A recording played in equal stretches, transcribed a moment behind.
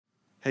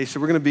Hey,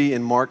 so we're going to be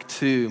in Mark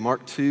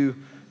 2,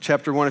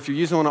 chapter 1. If you're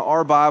using one of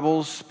our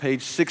Bibles,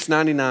 page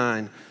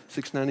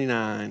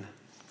 699.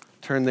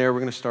 Turn there.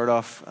 We're going to start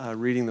off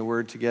reading the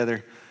Word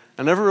together.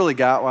 I never really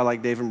got why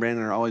Dave and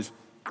Brandon are always,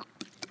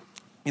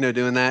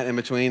 doing that in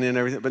between and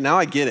everything. But now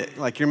I get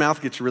it. Your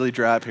mouth gets really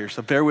dry up here.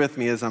 So bear with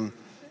me as I'm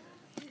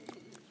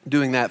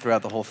doing that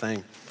throughout the whole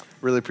thing.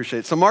 Really appreciate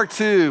it. So Mark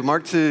 2,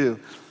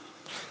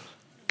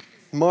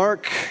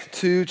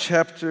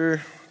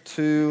 chapter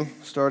 2,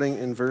 starting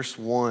in verse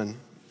 1.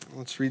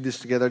 Let's read this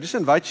together. I just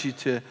invite you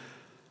to,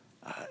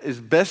 as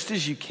best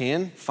as you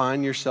can,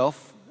 find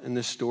yourself in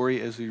this story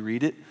as we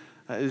read it.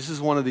 This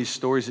is one of these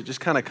stories that just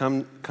kind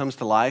of comes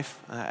to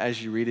life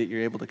as you read it.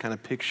 You're able to kind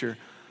of picture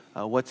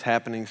what's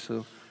happening.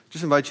 So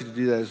just invite you to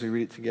do that as we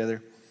read it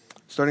together.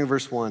 Starting in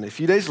verse 1. A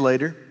few days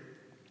later,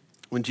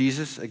 when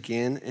Jesus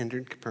again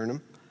entered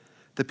Capernaum,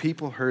 the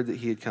people heard that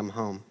he had come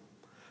home.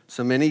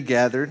 So many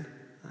gathered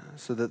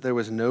so that there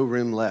was no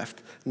room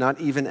left,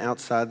 not even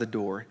outside the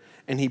door.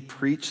 And he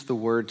preached the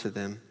word to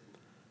them.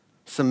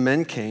 Some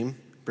men came,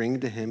 bringing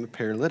to him a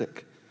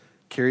paralytic,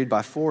 carried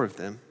by 4 of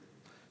them.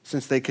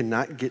 Since they could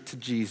not get to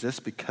Jesus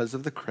because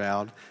of the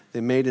crowd,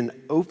 they made an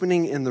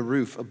opening in the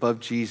roof above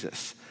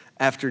Jesus.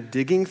 After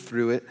digging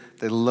through it,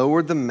 they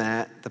lowered the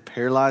mat the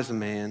paralyzed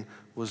man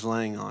was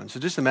laying on. So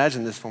just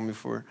imagine this for me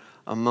for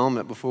a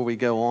moment before we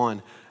go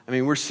on.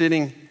 We're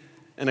sitting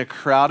in a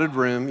crowded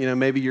room,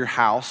 maybe your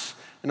house,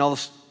 and all of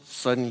a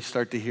sudden you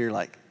start to hear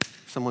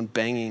someone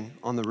banging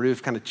on the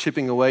roof, kind of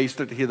chipping away. You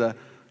start to hear the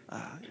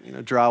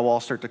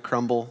drywall start to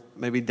crumble,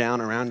 maybe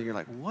down around you. You're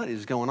like, what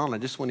is going on? I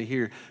just want to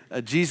hear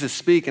Jesus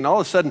speak. And all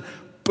of a sudden,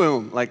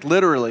 boom,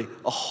 literally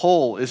a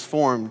hole is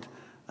formed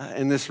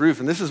in this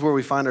roof. And this is where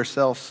we find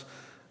ourselves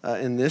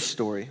in this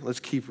story. Let's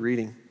keep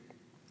reading.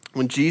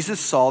 When Jesus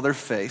saw their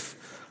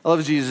faith, I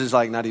love Jesus is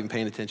not even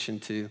paying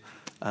attention to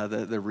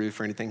the roof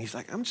or anything. He's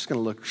like, I'm just going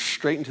to look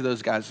straight into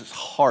those guys'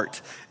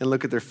 heart and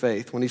look at their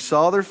faith. When he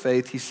saw their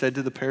faith, he said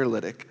to the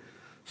paralytic,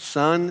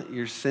 "Son,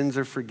 your sins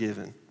are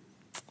forgiven."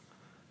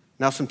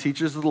 Now some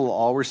teachers of the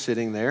law were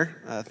sitting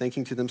there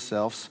thinking to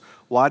themselves,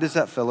 why does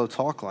that fellow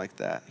talk like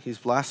that? He's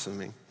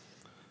blaspheming.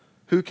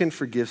 Who can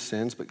forgive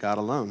sins but God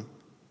alone?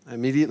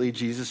 Immediately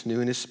Jesus knew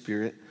in his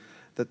spirit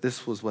that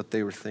this was what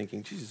they were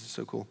thinking. Jesus is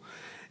so cool.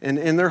 And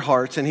in their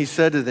hearts, and he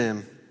said to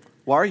them,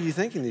 why are you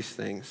thinking these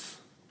things?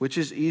 Which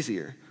is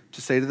easier,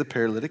 to say to the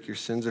paralytic, your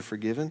sins are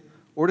forgiven,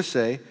 or to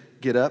say,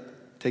 get up,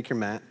 take your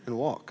mat, and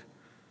walk?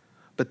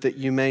 But that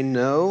you may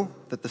know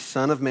that the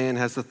Son of Man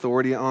has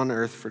authority on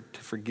earth to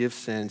forgive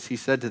sins, he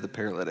said to the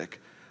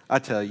paralytic, I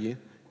tell you,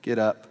 get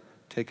up,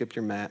 take up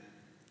your mat,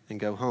 and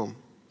go home.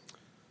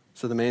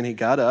 So the man, he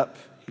got up,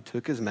 he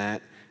took his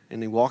mat,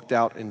 and he walked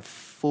out in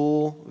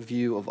full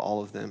view of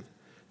all of them.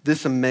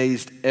 This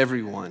amazed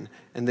everyone,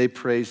 and they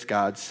praised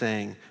God,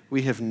 saying,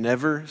 we have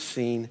never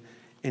seen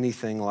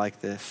anything like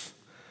this.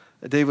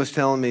 Dave was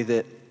telling me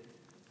that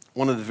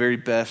one of the very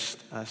best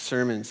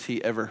sermons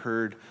he ever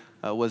heard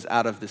was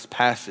out of this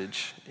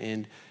passage.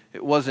 And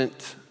it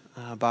wasn't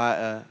by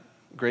a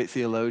great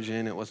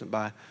theologian. It wasn't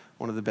by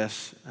one of the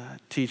best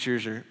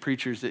teachers or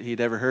preachers that he'd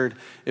ever heard.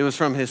 It was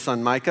from his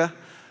son Micah.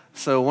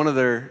 So one of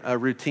their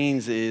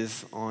routines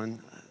is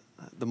on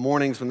the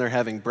mornings when they're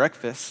having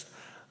breakfast,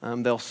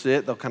 they'll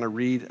kind of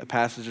read a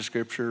passage of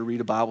scripture,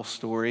 read a Bible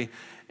story,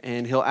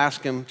 and he'll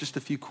ask them just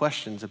a few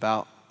questions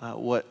about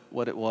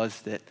what it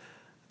was that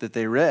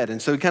they read.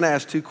 And so he kind of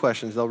asks 2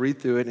 questions. They'll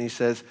read through it, and he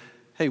says,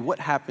 hey, what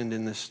happened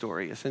in this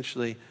story?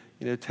 Essentially,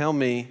 tell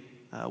me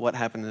what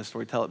happened in this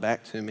story. Tell it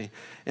back to me.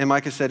 And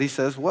Micah said,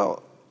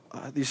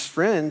 these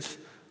friends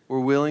were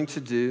willing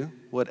to do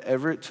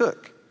whatever it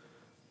took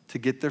to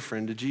get their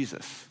friend to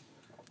Jesus.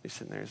 He's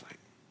sitting there, he's like,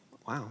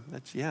 wow,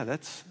 that's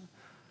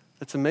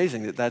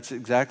amazing that's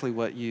exactly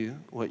what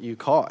you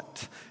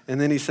caught. And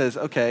then he says,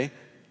 okay,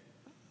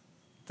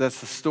 that's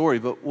the story,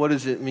 but what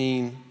does it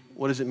mean?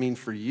 What does it mean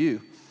for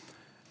you?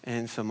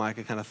 And so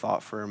Micah kind of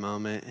thought for a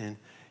moment, and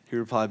he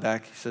replied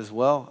back, he says,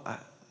 well,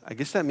 I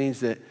guess that means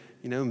that,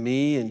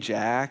 me and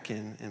Jack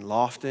and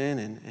Lofton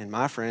and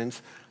my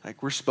friends,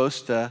 we're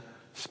supposed to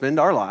spend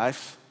our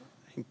lives,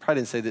 he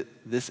probably didn't say that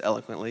this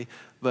eloquently,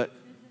 but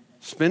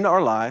spend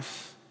our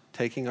lives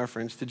taking our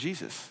friends to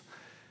Jesus.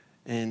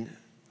 And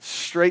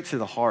straight to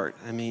the heart.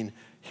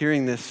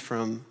 Hearing this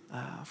from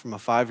a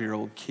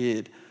 5-year-old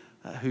kid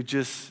who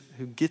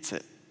gets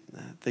it.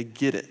 They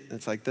get it.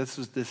 It's this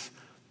is this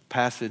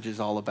passage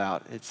is all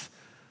about. It's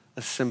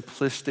a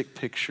simplistic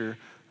picture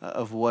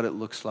of what it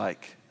looks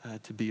like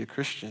to be a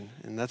Christian.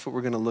 And that's what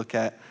we're going to look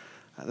at.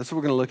 That's what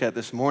we're going to look at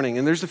this morning.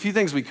 And there's a few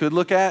things we could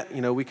look at.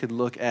 We could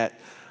look at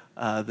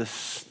the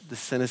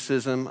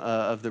cynicism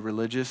of the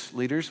religious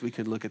leaders. We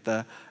could look at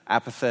the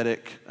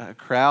apathetic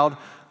crowd.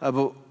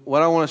 But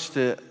what I want us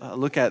to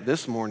look at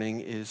this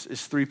morning is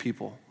 3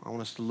 people. I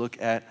want us to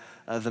look at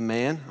the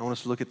man. I want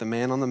us to look at the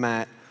man on the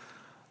mat.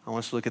 I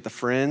want us to look at the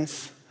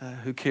friends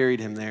who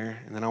carried him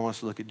there. And then I want us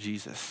to look at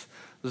Jesus.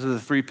 Those are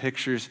the 3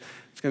 pictures.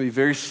 It's going to be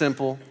very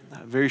simple,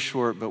 very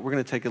short, but we're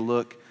going to take a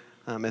look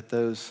at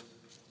those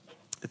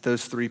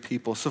 3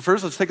 people. So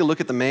first, let's take a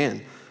look at the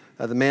man.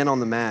 the man on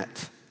the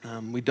mat.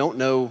 We don't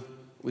know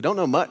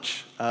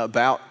much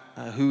about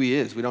who he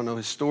is. We don't know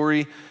his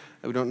story.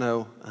 We don't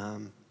know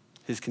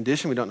his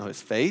condition. We don't know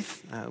his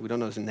faith. We don't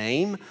know his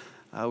name.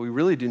 We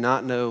really do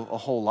not know a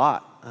whole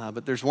lot.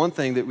 But there's one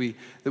thing that we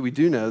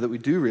do know, that we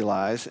do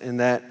realize, and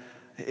that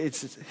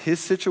it's his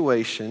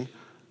situation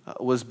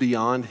was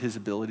beyond his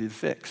ability to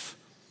fix.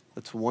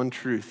 That's one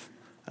truth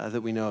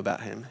that we know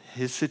about him.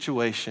 His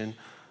situation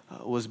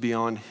was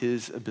beyond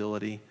his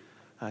ability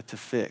to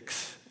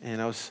fix.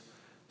 And I was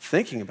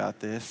thinking about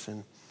this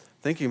and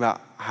thinking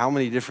about how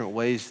many different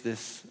ways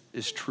this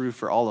is true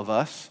for all of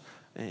us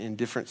in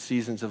different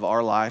seasons of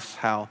our lives,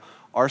 how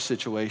our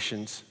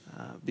situations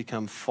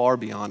become far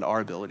beyond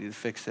our ability to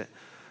fix it,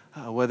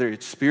 whether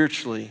it's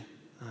spiritually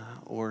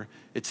or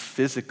it's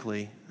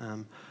physically. I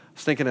was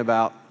thinking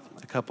about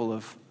a couple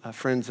of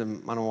friends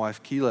of my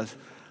wife, Keela's.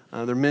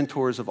 They're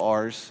mentors of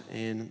ours,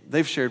 and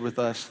they've shared with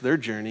us their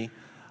journey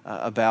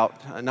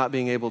about not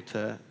being able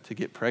to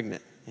get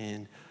pregnant.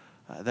 And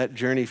that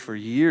journey for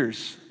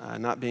years,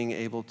 not being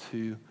able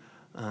to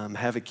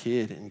have a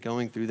kid and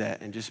going through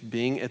that and just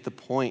being at the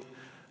point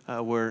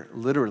where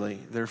literally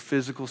their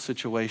physical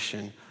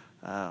situation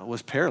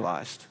was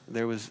paralyzed.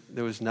 There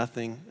was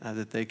nothing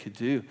that they could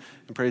do.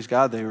 And praise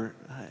God, they were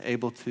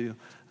able to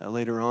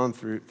later on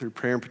through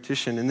prayer and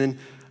petition. And then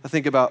I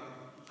think about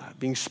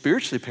being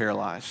spiritually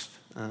paralyzed.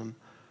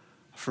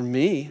 For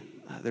me,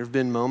 there have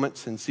been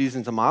moments and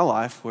seasons of my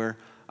life where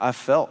I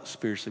felt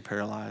spiritually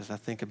paralyzed. I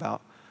think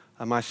about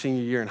my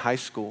senior year in high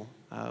school.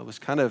 It was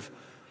kind of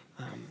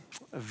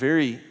a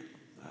very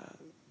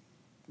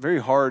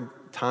hard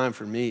time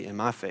for me in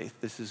my faith.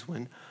 This is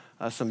when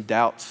some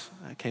doubts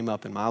came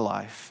up in my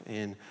life,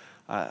 and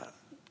I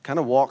kind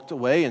of walked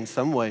away in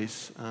some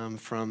ways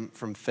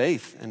from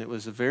faith, and it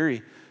was a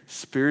very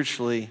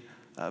spiritually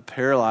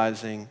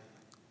paralyzing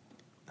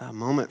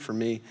moment for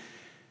me.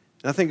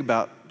 And I think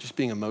about just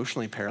being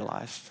emotionally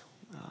paralyzed.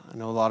 I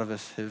know a lot of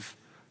us have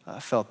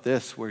felt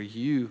this, where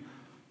you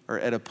are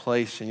at a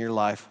place in your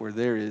life where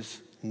there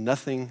is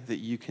nothing that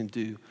you can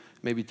do,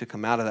 maybe to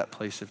come out of that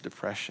place of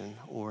depression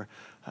or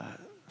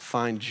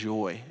find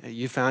joy.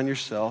 You found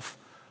yourself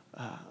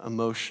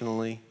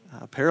emotionally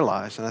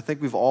paralyzed. And I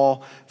think we've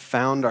all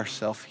found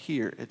ourselves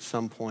here at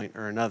some point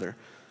or another.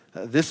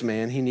 This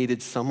man, he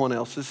needed someone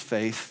else's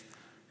faith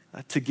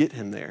to get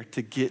him there,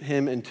 to get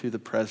him into the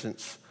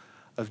presence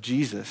of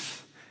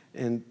Jesus.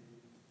 And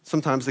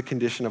sometimes the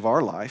condition of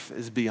our life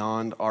is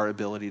beyond our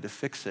ability to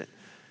fix it.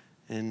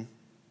 And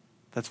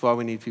that's why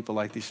we need people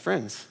like these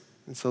friends.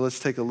 And so let's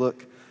take a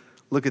look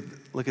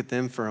at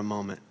them for a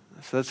moment.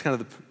 So that's kind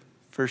of the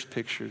first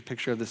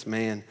picture of this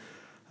man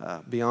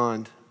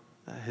beyond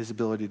his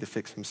ability to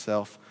fix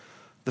himself.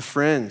 The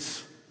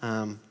friends,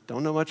 don't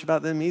know much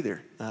about them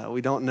either.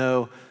 We don't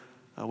know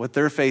what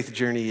their faith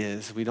journey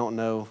is. We don't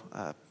know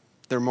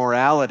their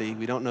morality.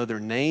 We don't know their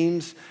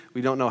names.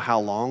 We don't know how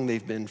long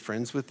they've been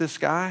friends with this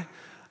guy.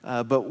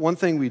 But one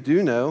thing we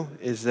do know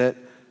is that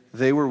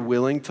they were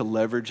willing to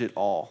leverage it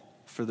all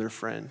for their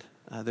friend.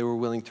 They were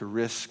willing to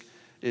risk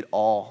it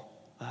all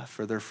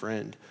for their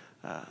friend.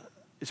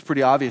 It's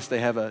pretty obvious they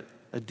have a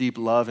deep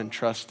love and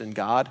trust in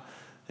God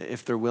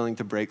if they're willing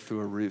to break through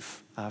a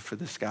roof for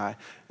this guy.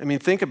 I mean,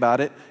 think about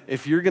it.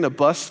 If you're going to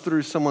bust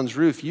through someone's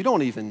roof, you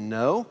don't even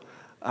know.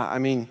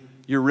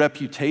 Your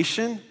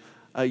reputation,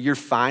 your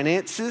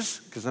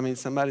finances, because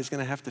somebody's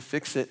going to have to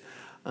fix it.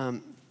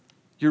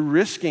 You're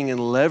risking and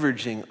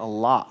leveraging a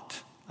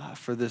lot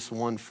for this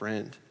one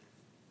friend.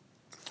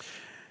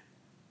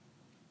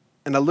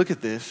 And I look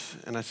at this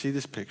and I see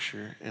this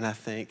picture and I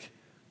think,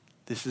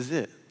 this is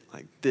it.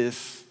 Like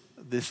this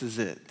is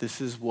it. This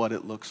is what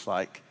it looks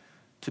like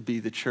to be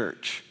the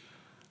church.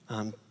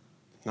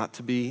 Not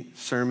to be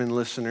sermon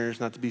listeners,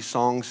 not to be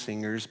song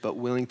singers, but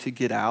willing to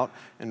get out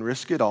and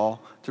risk it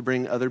all to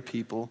bring other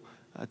people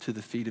to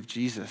the feet of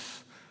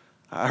Jesus.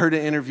 I heard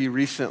an interview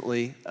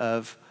recently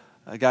of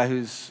a guy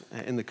who's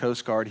in the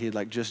Coast Guard. He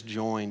had just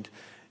joined,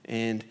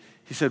 and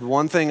he said,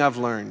 one thing I've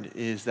learned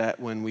is that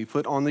when we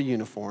put on the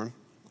uniform,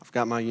 I've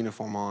got my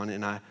uniform on,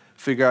 and I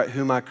figure out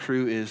who my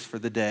crew is for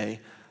the day,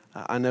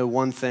 I know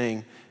one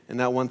thing, and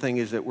that one thing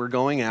is that we're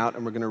going out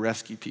and we're going to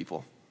rescue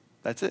people.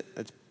 That's it.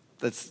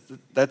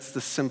 That's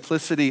the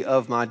simplicity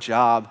of my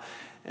job,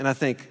 and I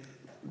think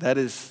that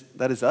is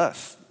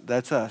us.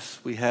 That's us.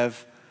 We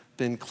have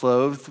been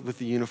clothed with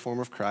the uniform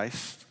of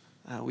Christ.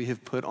 We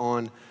have put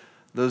on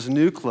those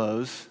new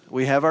clothes.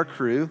 We have our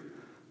crew.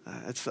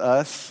 It's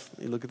us.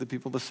 You look at the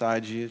people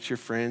beside you. It's your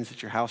friends.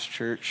 It's your house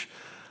church.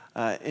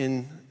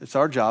 And it's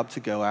our job to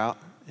go out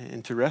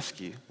and to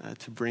rescue,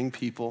 to bring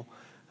people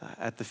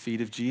at the feet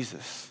of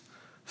Jesus.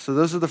 So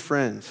those are the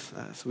friends.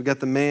 So we got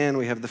the man,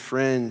 we have the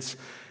friends,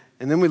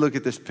 and then we look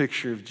at this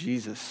picture of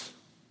Jesus.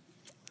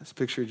 This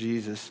picture of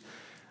Jesus.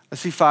 I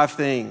see five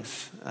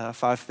things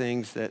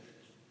that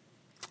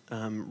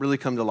really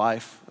come to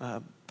life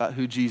about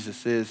who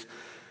Jesus is.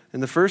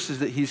 And the first is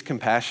that he's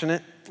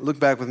compassionate. Look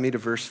back with me to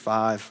verse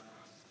 5.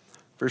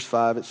 Verse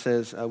 5, it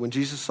says, when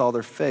Jesus saw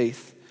their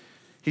faith,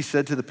 he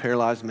said to the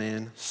paralyzed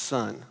man,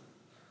 "Son,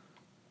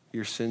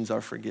 your sins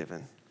are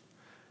forgiven."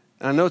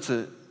 And I know it's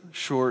a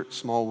short,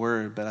 small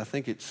word, but I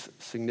think it's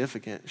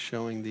significant,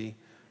 showing the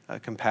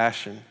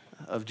compassion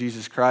of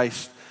Jesus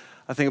Christ.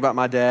 I think about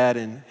my dad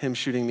and him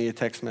shooting me a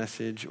text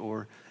message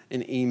or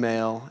an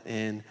email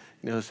and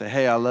say,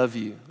 hey, I love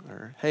you,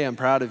 or hey, I'm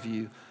proud of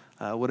you,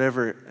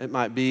 whatever it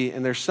might be.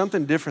 And there's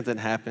something different that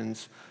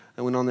happens.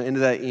 And when on the end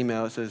of that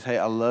email it says, hey,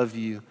 I love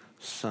you,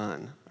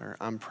 son, or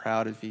I'm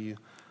proud of you,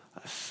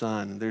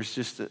 son. There's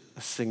just a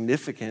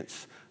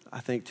significance,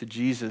 I think, to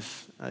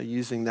Jesus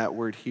using that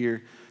word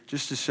here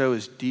just to show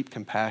his deep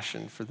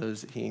compassion for those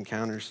that he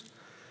encounters.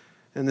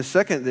 And the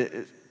second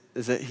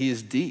is that he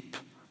is deep.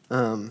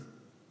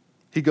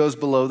 He goes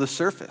below the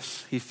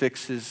surface. He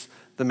fixes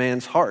the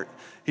man's heart.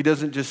 He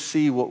doesn't just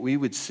see what we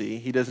would see.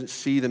 He doesn't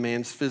see the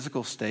man's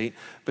physical state,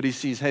 but he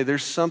sees, hey,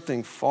 there's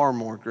something far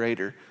more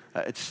greater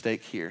at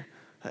stake here.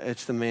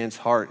 It's the man's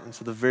heart. And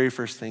so the very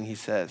first thing he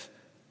says,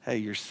 hey,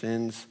 your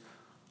sins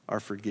are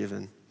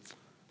forgiven.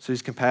 So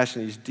he's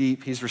compassionate, he's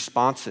deep, he's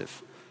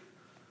responsive.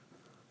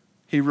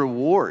 He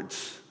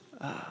rewards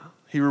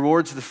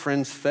the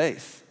friend's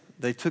faith.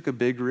 They took a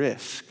big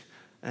risk,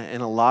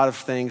 and a lot of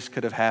things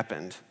could have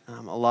happened.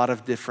 A lot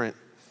of different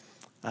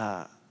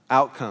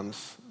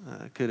outcomes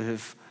could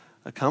have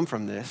come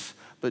from this.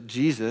 But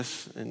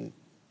Jesus, and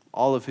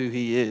all of who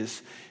he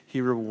is, he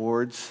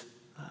rewards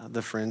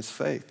the friend's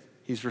faith.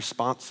 He's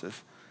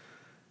responsive.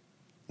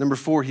 Number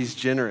 4, he's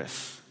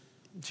generous.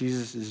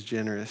 Jesus is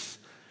generous.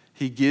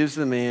 He gives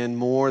the man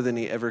more than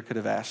he ever could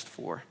have asked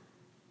for.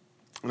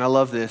 And I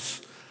love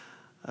this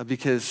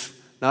because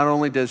not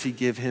only does he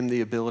give him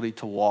the ability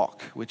to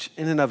walk, which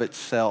in and of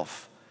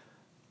itself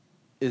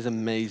is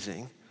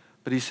amazing,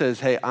 but he says,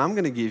 hey, I'm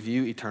going to give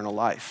you eternal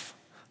life.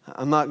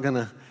 I'm not going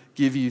to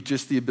give you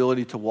just the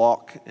ability to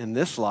walk in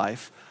this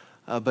life,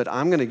 but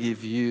I'm going to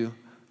give you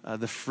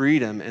the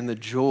freedom and the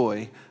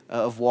joy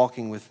of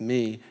walking with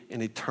me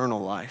in eternal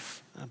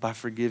life by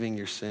forgiving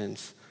your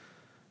sins.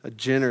 A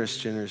generous,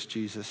 generous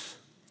Jesus.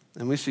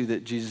 And we see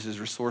that Jesus is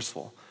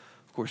resourceful.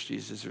 Of course,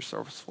 Jesus is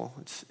resourceful.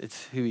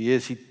 It's who he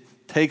is. He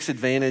takes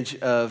advantage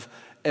of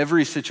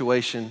every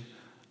situation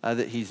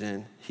that he's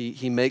in.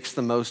 He makes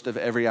the most of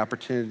every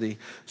opportunity.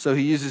 So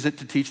he uses it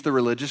to teach the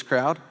religious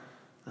crowd,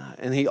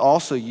 and he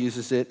also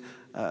uses it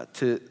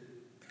to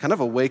kind of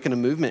awaken a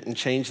movement and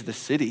change the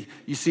city.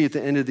 You see at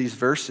the end of these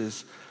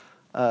verses,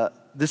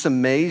 this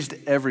amazed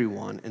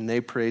everyone, and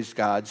they praised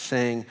God,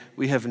 saying,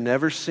 we have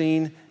never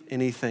seen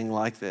anything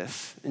like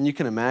this. And you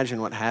can imagine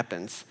what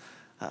happens.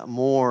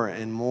 More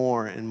and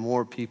more and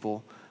more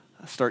people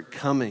start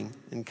coming,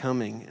 and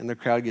the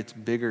crowd gets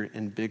bigger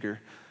and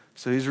bigger.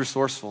 So he's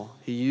resourceful.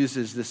 He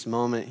uses this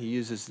moment, he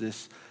uses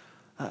this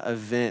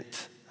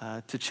event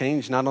to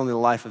change not only the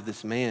life of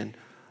this man,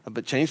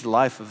 but change the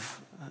life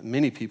of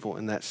many people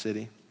in that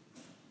city.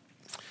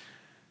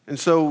 And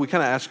so we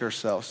kind of ask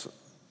ourselves,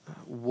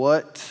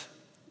 what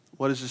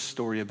is this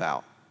story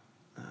about?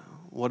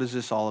 What is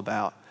this all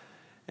about?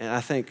 And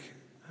I think,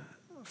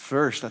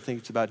 first,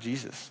 it's about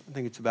Jesus. I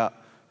think it's about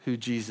who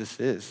Jesus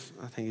is.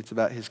 I think it's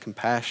about his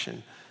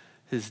compassion,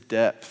 his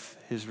depth,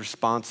 his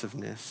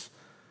responsiveness,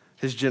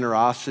 his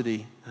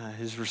generosity,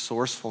 his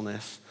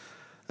resourcefulness.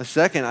 The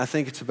second, I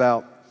think it's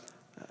about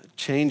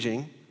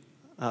changing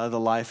the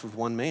life of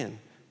one man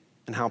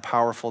and how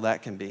powerful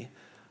that can be.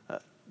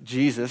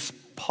 Jesus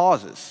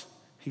pauses.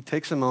 He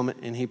takes a moment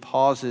and he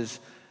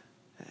pauses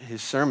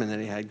his sermon that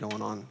he had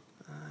going on.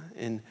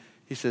 And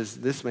he says,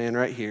 this man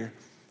right here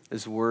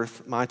is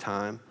worth my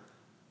time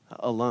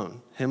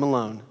alone. Him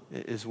alone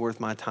is worth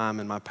my time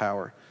and my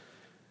power.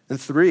 And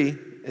 3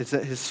 is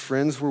that his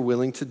friends were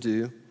willing to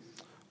do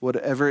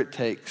whatever it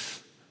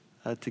takes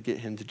to get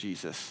him to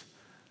Jesus.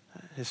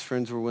 His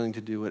friends were willing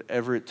to do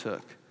whatever it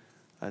took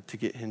to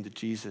get him to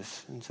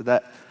Jesus. And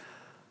so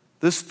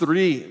those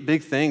 3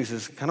 big things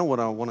is kind of what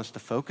I want us to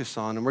focus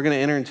on. And we're going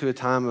to enter into a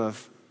time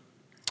of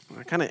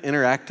kind of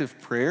interactive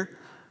prayer.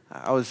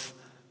 I was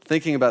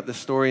thinking about this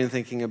story and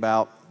thinking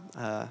about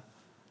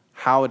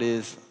how it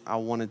is I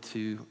wanted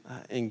to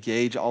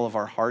engage all of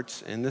our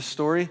hearts in this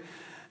story.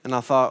 And I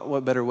thought,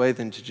 what better way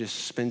than to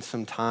just spend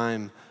some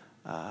time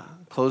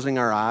closing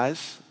our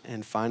eyes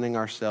and finding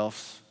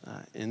ourselves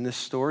in this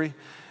story.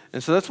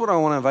 And so that's what I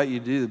want to invite you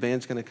to do. The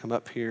band's going to come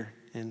up here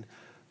and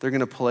they're going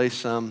to play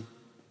some.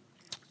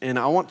 And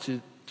I want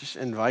to just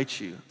invite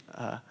you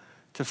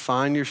to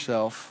find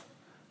yourself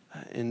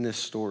in this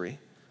story.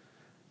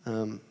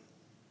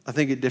 I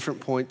think at different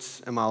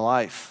points in my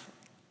life,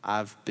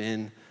 I've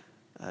been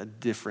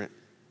different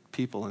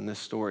people in this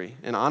story.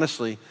 And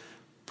honestly,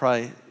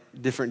 probably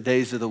different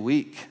days of the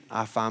week,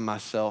 I find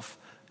myself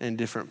in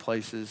different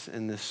places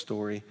in this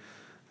story,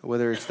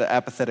 whether it's the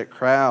apathetic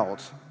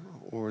crowd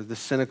or the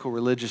cynical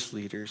religious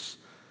leaders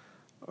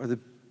or the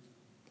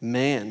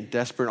man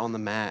desperate on the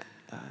mat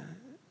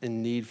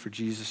in need for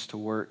Jesus to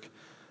work.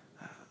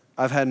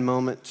 I've had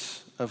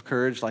moments of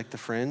courage like the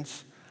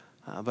friends,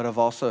 but I've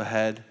also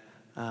had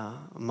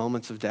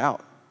moments of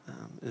doubt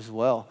as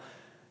well.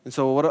 And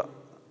so what I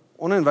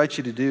want to invite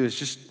you to do is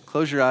just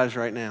close your eyes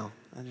right now.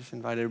 I just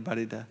invite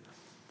everybody to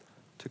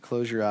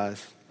close your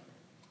eyes.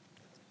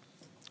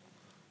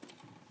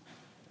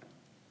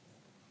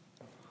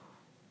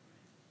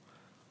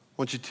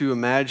 want you to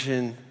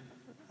imagine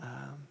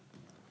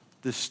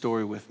this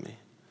story with me.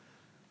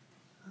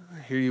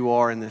 Here you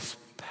are in this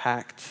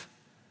packed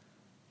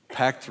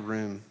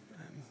room.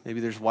 Maybe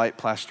there's white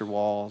plaster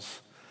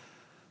walls,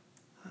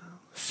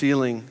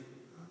 ceiling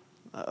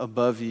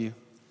above you,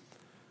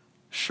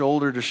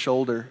 shoulder to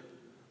shoulder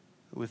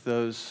with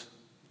those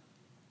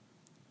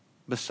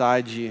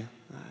beside you.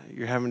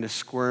 You're having to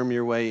squirm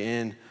your way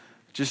in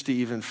just to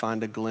even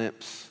find a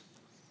glimpse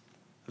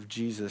of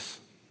Jesus.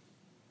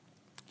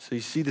 So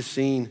you see the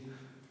scene.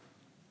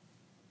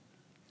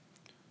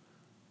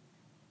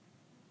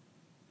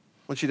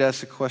 I want you to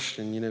ask the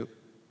question,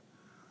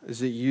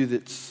 is it you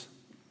that's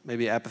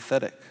maybe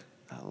apathetic,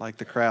 like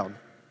the crowd?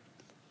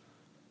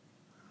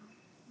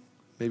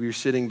 Maybe you're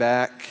sitting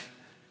back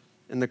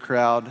in the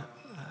crowd,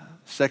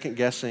 second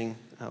guessing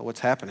what's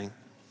happening.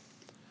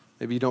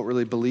 Maybe you don't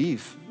really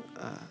believe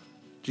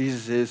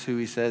Jesus is who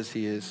he says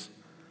he is.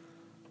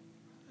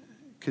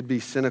 Could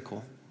be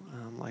cynical,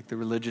 like the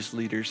religious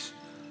leaders,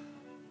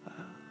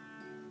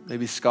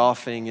 maybe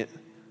scoffing at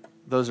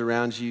those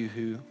around you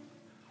who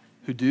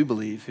do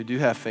believe, who do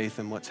have faith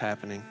in what's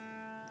happening.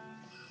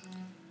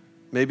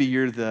 Maybe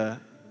you're the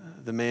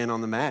man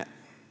on the mat.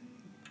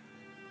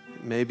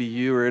 Maybe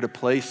you are at a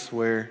place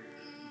where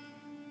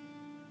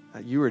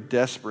you are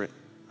desperate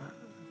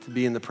to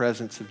be in the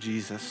presence of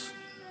Jesus.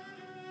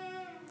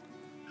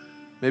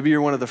 Maybe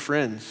you're one of the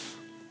friends.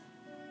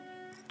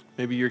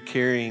 Maybe you're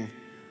carrying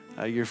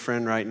your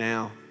friend right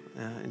now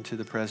into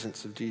the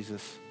presence of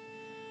Jesus.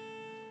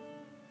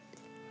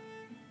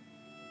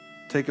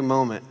 Take a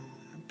moment,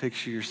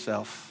 picture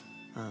yourself,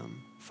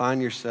 find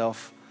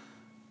yourself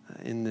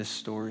in this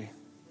story.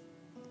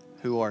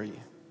 Who are you?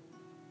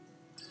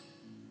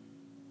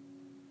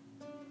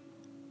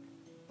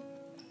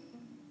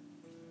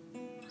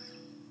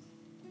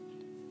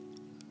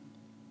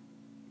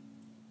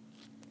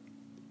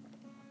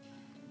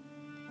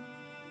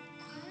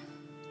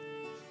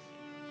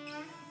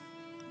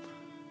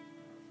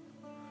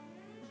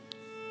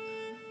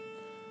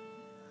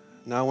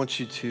 Now I want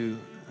you to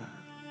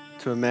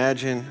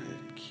imagine,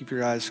 keep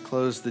your eyes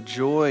closed, the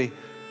joy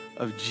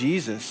of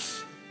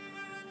Jesus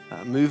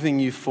moving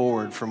you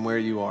forward from where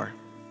you are.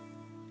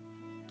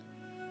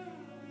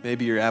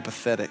 Maybe you're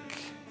apathetic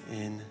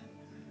and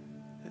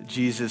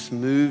Jesus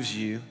moves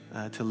you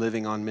to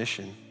living on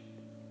mission.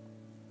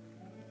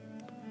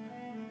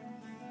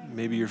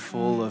 Maybe you're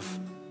full of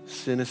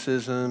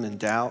cynicism and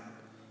doubt,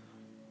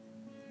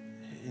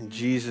 and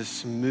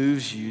Jesus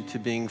moves you to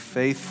being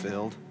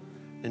faith-filled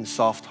and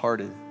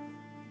soft-hearted.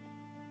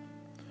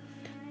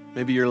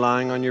 Maybe you're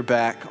lying on your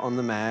back on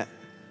the mat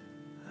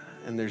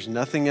and there's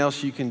nothing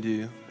else you can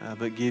do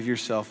but give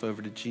yourself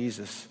over to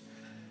Jesus.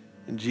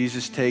 And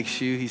Jesus takes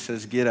you, he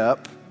says, get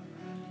up,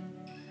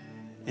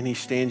 and he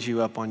stands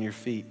you up on your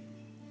feet.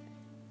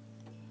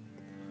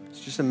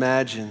 So just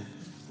imagine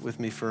with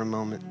me for a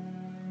moment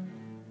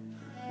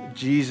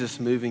Jesus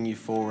moving you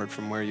forward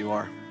from where you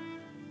are.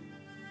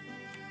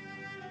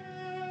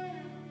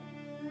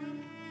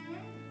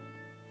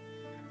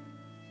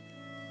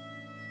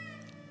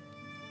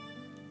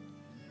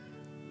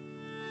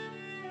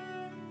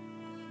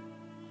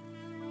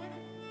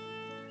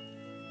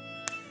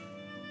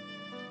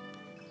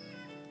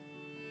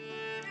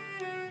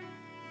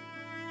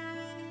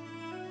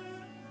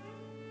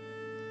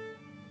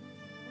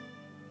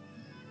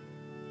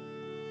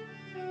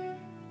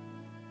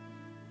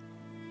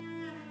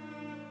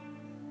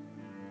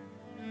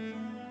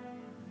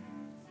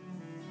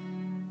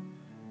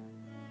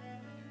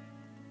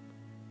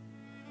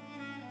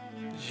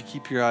 As you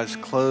keep your eyes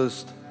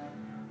closed,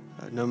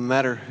 no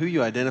matter who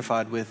you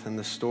identified with in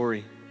the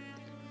story,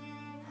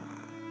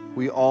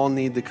 we all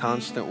need the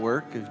constant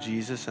work of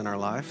Jesus in our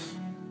lives.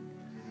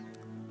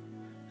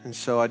 And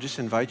so I just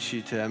invite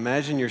you to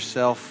imagine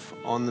yourself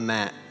on the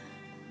mat.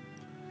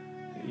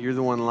 You're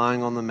the one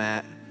lying on the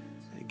mat,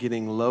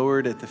 getting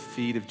lowered at the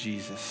feet of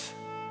Jesus.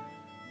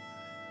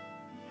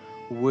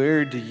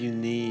 Where do you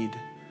need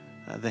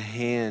the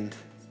hand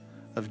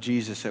of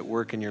Jesus at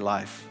work in your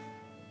life?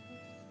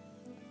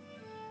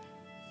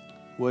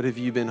 What have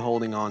you been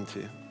holding on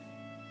to?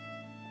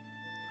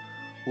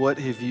 What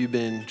have you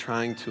been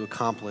trying to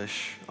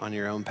accomplish on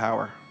your own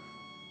power?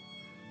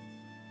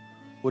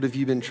 What have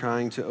you been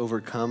trying to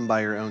overcome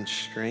by your own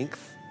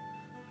strength?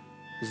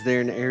 Is there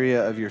an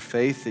area of your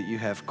faith that you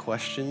have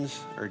questions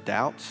or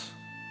doubts?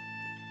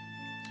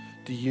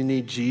 Do you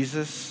need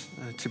Jesus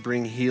to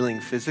bring healing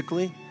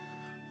physically,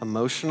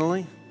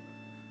 emotionally,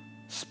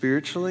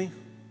 spiritually?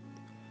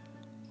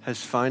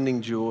 Has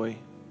finding joy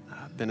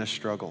been a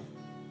struggle?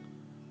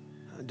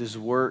 Does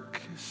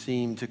work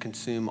seem to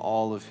consume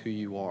all of who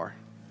you are?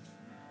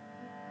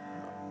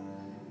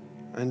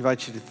 I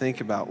invite you to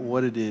think about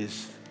what it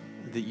is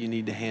that you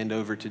need to hand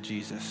over to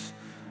Jesus.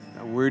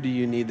 Where do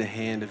you need the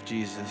hand of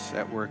Jesus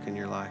at work in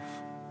your life?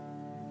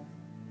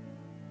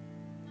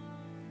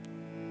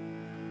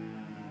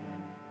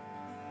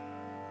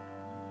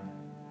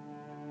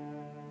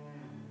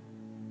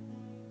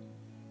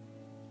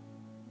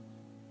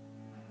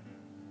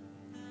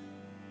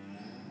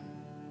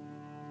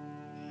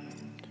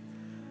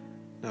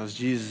 Now, as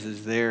Jesus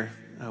is there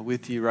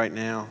with you right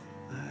now,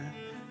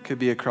 could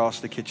be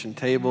across the kitchen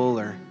table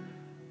or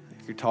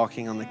if you're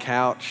talking on the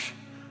couch,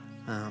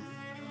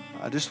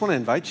 I just want to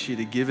invite you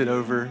to give it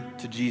over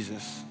to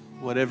Jesus,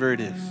 whatever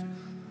it is.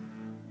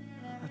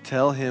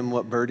 Tell him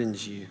what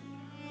burdens you,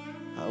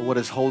 what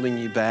is holding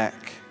you back,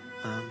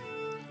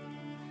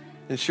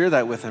 and share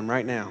that with him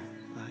right now.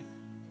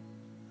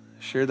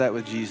 Share that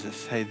with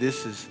Jesus. Hey,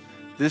 this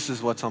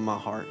is what's on my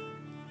heart.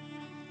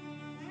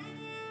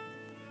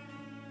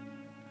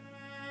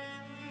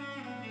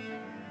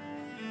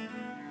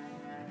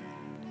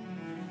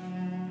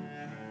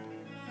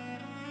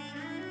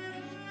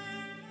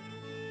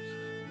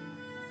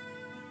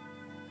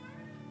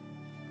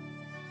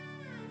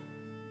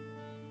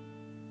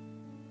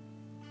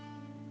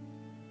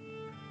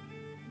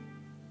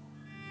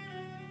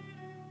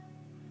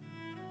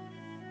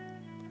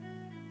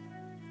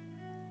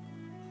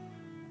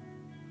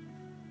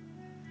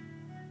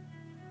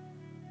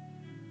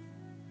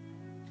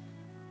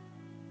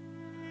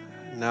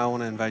 Now I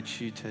want to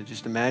invite you to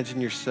just imagine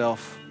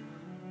yourself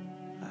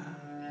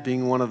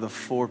being one of the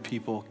 4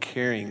 people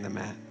carrying the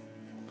mat.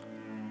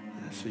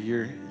 So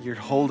you're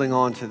holding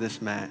on to this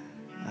mat.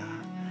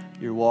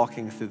 You're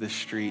walking through the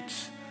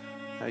streets.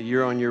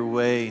 You're on your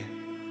way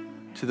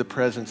to the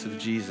presence of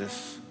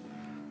Jesus,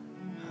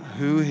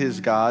 who has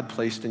God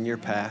placed in your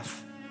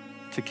path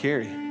to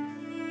carry.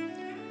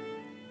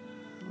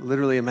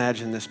 Literally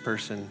imagine this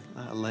person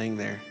laying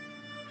there.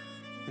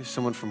 Maybe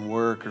someone from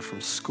work or from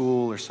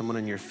school or someone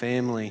in your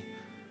family.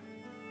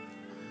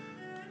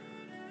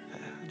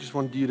 I just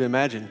wanted you to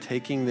imagine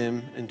taking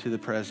them into the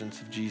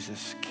presence of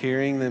Jesus,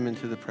 carrying them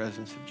into the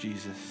presence of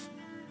Jesus.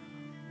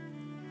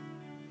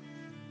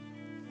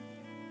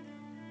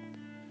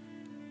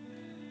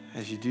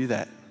 As you do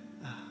that,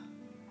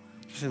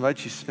 just invite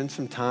you to spend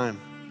some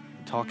time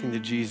talking to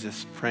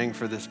Jesus, praying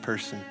for this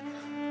person.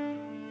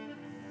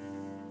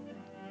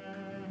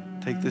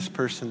 Take this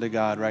person to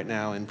God right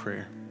now in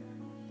prayer.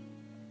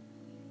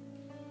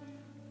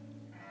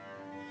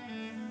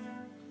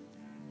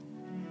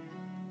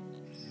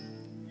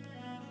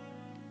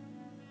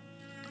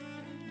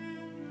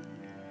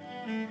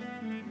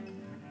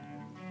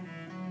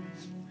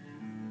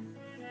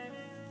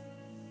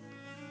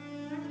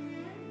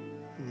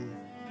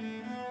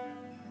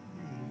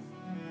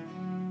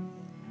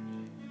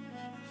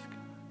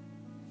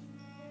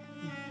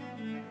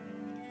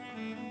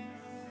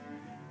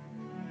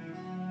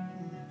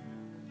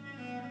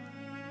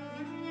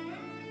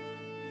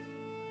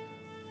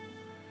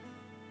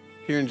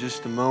 Here in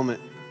just a moment,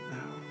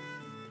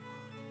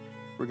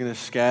 we're going to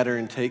scatter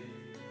and take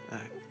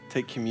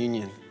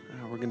communion.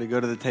 We're going to go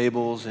to the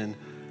tables and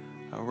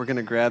we're going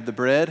to grab the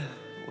bread,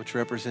 which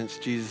represents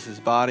Jesus'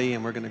 body,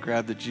 and we're going to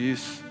grab the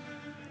juice,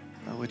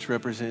 which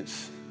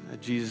represents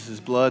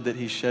Jesus' blood that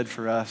he shed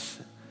for us.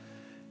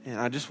 And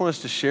I just want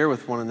us to share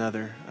with one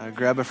another.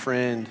 Grab a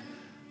friend,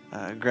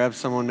 grab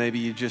someone maybe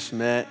you just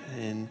met,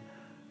 and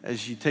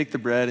as you take the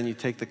bread and you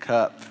take the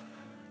cup,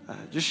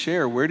 just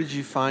share, where did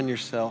you find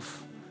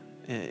yourself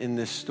in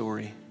this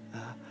story?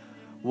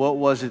 What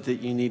was it that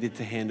you needed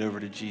to hand over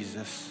to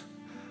Jesus?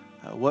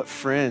 What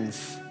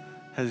friends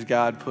has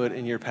God put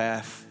in your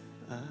path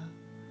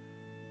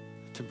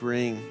to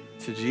bring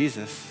to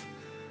Jesus?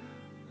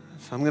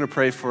 So I'm going to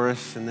pray for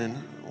us, and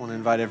then I want to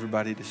invite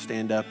everybody to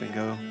stand up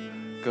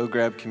and go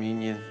grab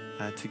communion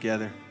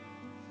together.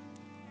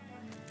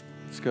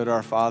 Let's go to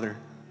our Father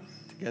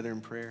together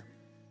in prayer.